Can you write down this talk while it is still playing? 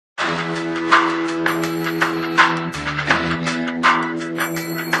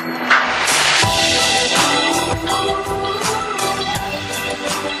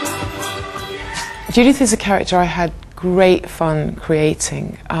Judith is a character I had great fun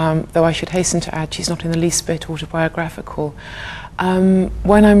creating, though I should hasten to add she's not in the least bit autobiographical. When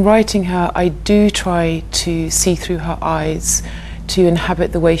I'm writing her, I do try to see through her eyes, to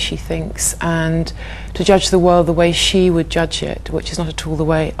inhabit the way she thinks, and to judge the world the way she would judge it, which is not at all the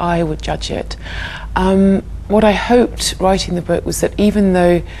way I would judge it. What I hoped writing the book was that even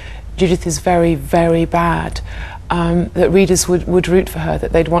though Judith is very, very bad, that readers would root for her,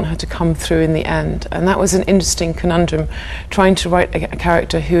 that they'd want her to come through in the end. And that was an interesting conundrum, trying to write a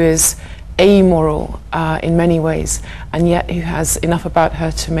character who is amoral in many ways, and yet who has enough about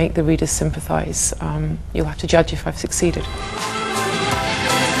her to make the readers sympathise. You'll have to judge if I've succeeded.